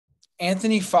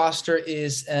Anthony Foster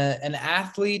is an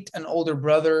athlete, an older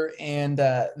brother, and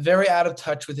very out of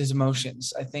touch with his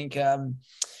emotions. I think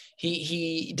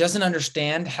he doesn't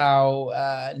understand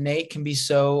how Nate can be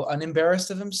so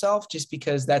unembarrassed of himself, just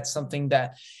because that's something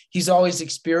that he's always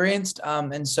experienced.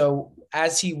 And so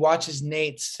as he watches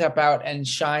Nate step out and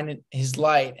shine his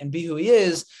light and be who he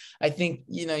is, I think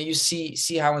you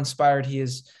see how inspired he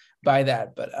is by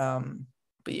that. But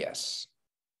yes.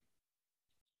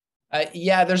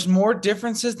 Yeah, there's more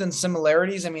differences than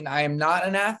similarities. I mean, I am not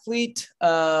an athlete.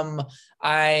 I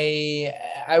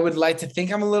would like to think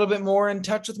I'm a little bit more in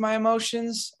touch with my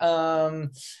emotions.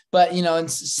 But in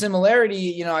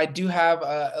similarity, I do have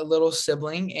a little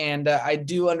sibling, and I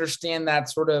do understand that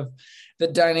sort of the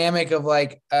dynamic of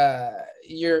like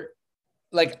you're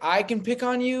like I can pick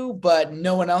on you, but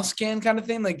no one else can, kind of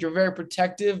thing. Like you're very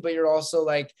protective, but you're also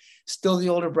like still the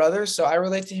older brother. So I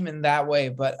relate to him in that way.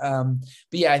 But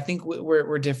yeah, I think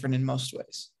we're different in most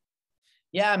ways.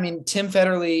 Yeah, I mean, Tim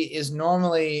Federle is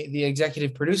normally the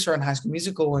executive producer on High School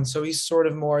Musical, and so he's sort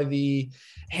of more the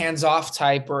hands-off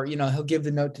type, or he'll give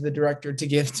the note to the director to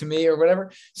give to me or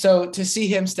whatever. So to see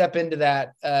him step into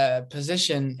that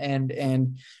position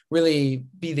and really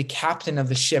be the captain of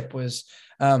the ship was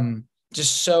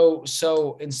just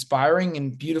so inspiring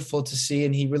and beautiful to see.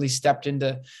 And he really stepped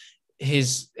into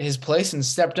his place and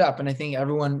stepped up, and I think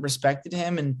everyone respected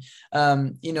him. And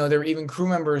there were even crew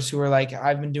members who were like,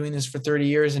 I've been doing this for 30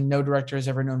 years and no director has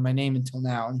ever known my name until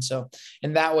now. And so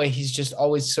in that way, he's just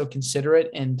always so considerate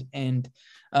and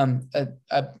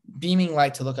a beaming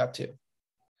light to look up to.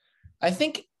 I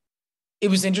think it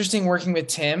was interesting working with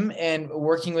Tim and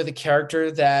working with a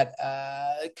character that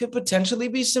could potentially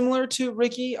be similar to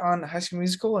Ricky on High School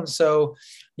Musical. And so,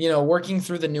 working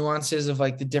through the nuances of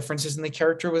like the differences in the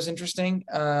character was interesting.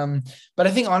 But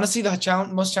I think honestly, the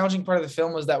most challenging part of the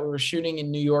film was that we were shooting in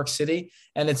New York City,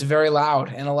 and it's very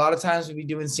loud. And a lot of times we'd be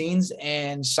doing scenes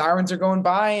and sirens are going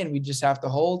by, and we just have to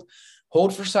hold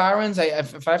for sirens.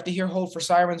 If I have to hear hold for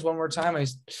sirens one more time, I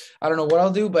don't know what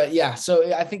I'll do, but yeah.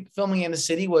 So I think filming in the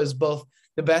city was both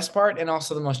the best part and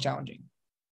also the most challenging.